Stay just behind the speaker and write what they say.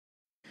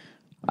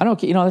I don't,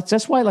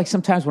 that's why, like,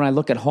 sometimes when I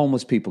look at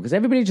homeless people, because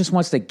everybody just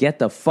wants to get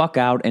the fuck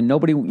out and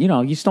nobody,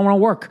 you just don't want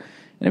to work.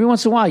 And every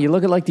once in a while, you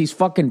look at, like, these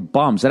fucking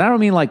bums. And I don't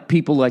mean, like,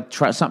 people, like,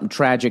 something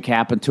tragic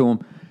happened to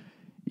them.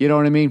 You know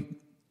what I mean?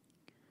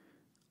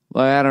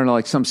 Like, I don't know,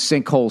 like some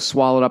sinkhole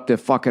swallowed up their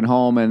fucking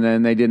home and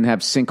then they didn't have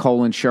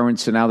sinkhole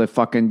insurance and now they're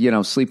fucking,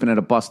 sleeping at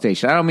a bus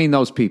station. I don't mean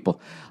those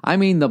people. I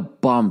mean the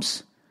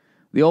bums.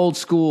 The old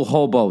school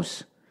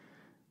hobos.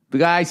 The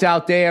guys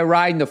out there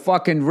riding the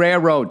fucking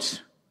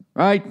railroads,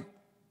 right?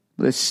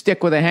 With a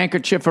stick with a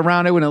handkerchief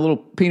around it with a little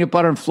peanut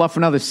butter and fluff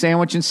another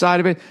sandwich inside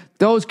of it.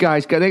 Those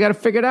guys, they got to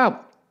figure it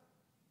out.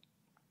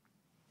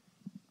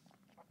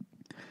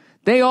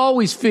 They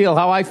always feel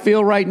how I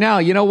feel right now.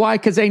 You know why?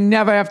 Because they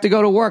never have to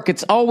go to work.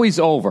 It's always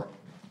over.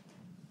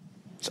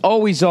 It's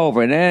always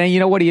over. And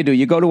then, what do?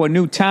 You go to a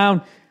new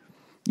town,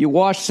 you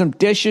wash some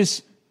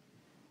dishes.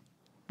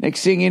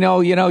 Next thing you know,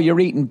 you're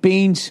eating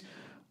beans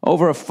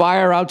over a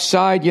fire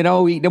outside,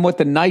 eating them with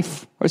a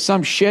knife or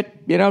some shit.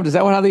 Is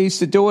that how they used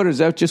to do it? Or is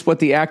that just what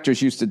the actors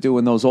used to do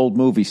in those old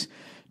movies?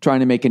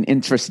 Trying to make an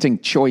interesting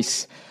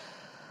choice.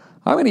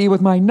 I'm going to eat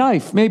with my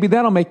knife. Maybe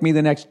that'll make me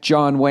the next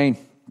John Wayne.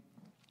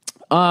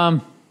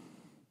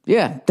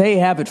 Yeah, they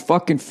have it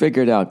fucking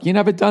figured out. You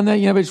never done that?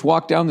 You never just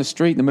walk down the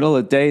street in the middle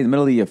of the day, in the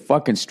middle of your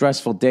fucking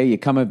stressful day, you're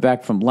coming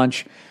back from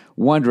lunch,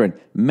 wondering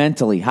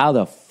mentally, how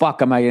the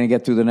fuck am I going to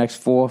get through the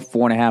next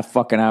 4.5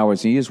 fucking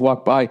hours? And you just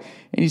walk by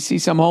and you see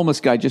some homeless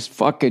guy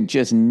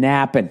just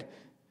napping,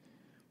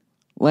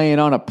 laying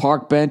on a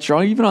park bench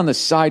or even on the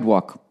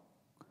sidewalk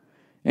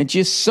and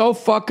just so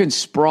fucking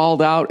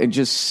sprawled out and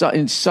just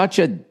in such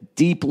a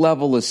deep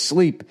level of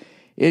sleep.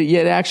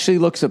 It actually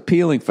looks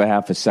appealing for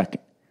half a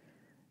second.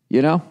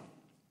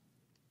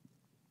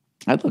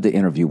 I'd love to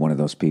interview one of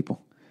those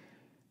people.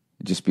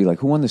 Just be like,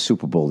 who won the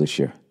Super Bowl this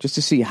year? Just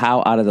to see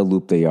how out of the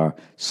loop they are,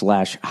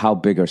 / how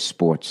big are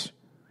sports.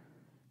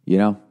 Do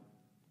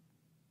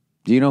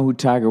you know who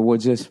Tiger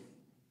Woods is?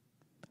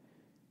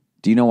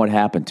 Do you know what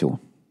happened to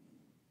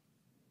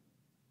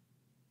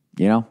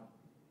him?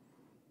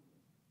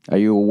 Are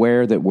you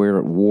aware that we're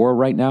at war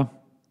right now?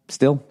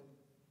 Still?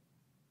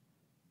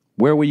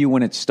 Where were you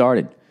when it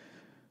started?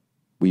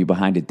 Were you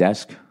behind a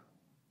desk?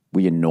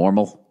 Were you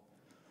normal?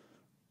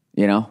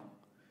 Did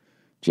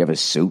you have a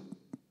suit?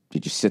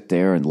 Did you sit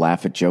there and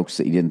laugh at jokes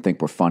that you didn't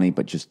think were funny,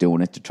 but just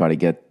doing it to try to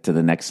get to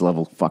the next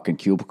level fucking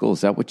cubicle?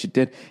 Is that what you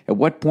did? At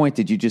what point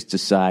did you just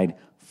decide,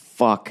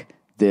 fuck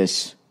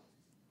this?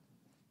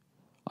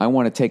 I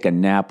want to take a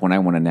nap when I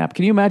want to nap.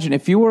 Can you imagine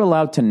if you were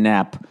allowed to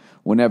nap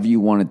whenever you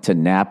wanted to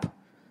nap,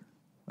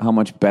 how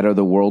much better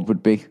the world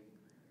would be?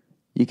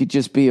 You could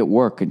just be at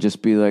work and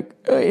just be like,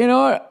 hey, you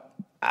know what?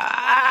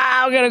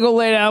 I'm going to go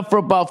lay down for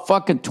about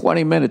fucking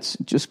 20 minutes.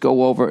 Just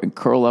go over and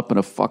curl up in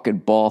a fucking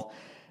ball,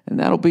 and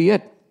that'll be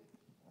it.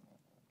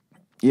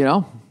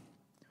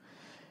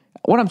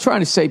 What I'm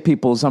trying to say,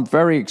 people, is I'm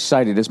very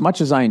excited. As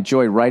much as I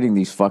enjoy writing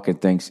these fucking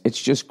things,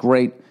 it's just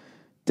great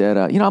that,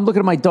 I'm looking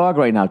at my dog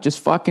right now, just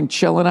fucking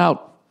chilling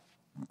out,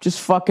 just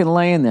fucking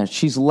laying there.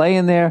 She's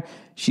laying there.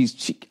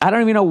 I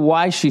don't even know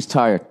why she's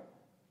tired.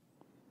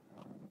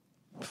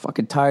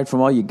 Fucking tired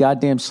from all your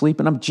goddamn sleep,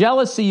 and I'm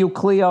jealous of you,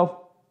 Cleo.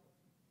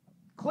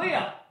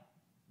 Cleo!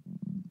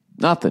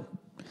 Nothing.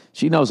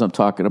 She knows I'm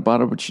talking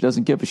about her, but she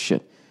doesn't give a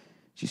shit.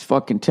 She's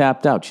fucking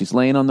tapped out. She's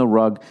laying on the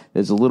rug.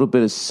 There's a little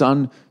bit of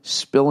sun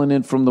spilling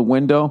in from the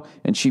window,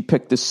 and she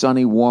picked the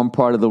sunny, warm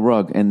part of the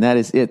rug, and that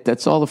is it.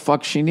 That's all the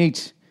fuck she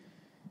needs.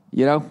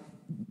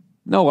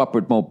 No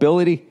upward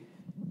mobility.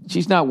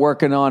 She's not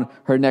working on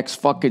her next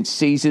fucking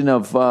season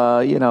of,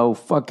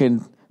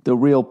 fucking the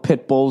real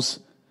pit bulls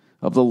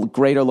of the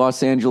greater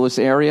Los Angeles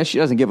area. She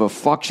doesn't give a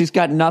fuck. She's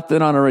got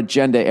nothing on her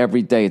agenda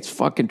every day. It's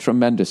fucking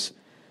tremendous.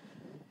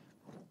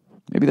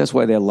 Maybe that's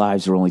why their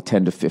lives are only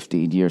 10 to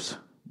 15 years.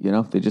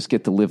 They just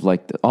get to live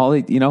like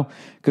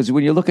because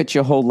when you look at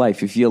your whole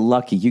life, if you're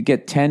lucky, you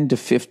get 10 to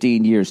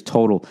 15 years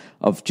total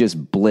of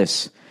just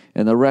bliss.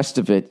 And the rest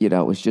of it,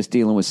 is just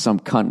dealing with some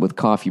cunt with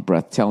coffee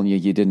breath telling you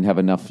didn't have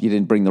enough, you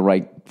didn't bring the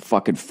right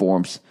fucking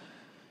forms.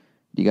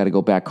 You got to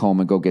go back home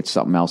and go get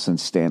something else and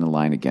stand in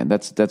line again.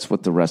 That's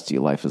what the rest of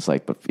your life is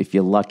like. But if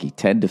you're lucky,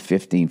 10 to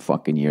 15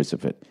 fucking years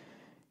of it,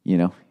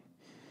 you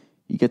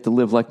get to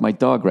live like my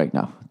dog right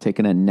now,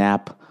 taking a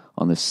nap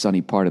on the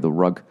sunny part of the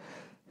rug.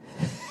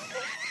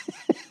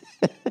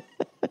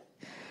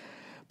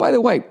 By the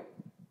way,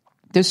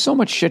 there's so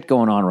much shit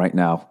going on right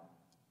now.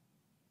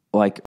 Like,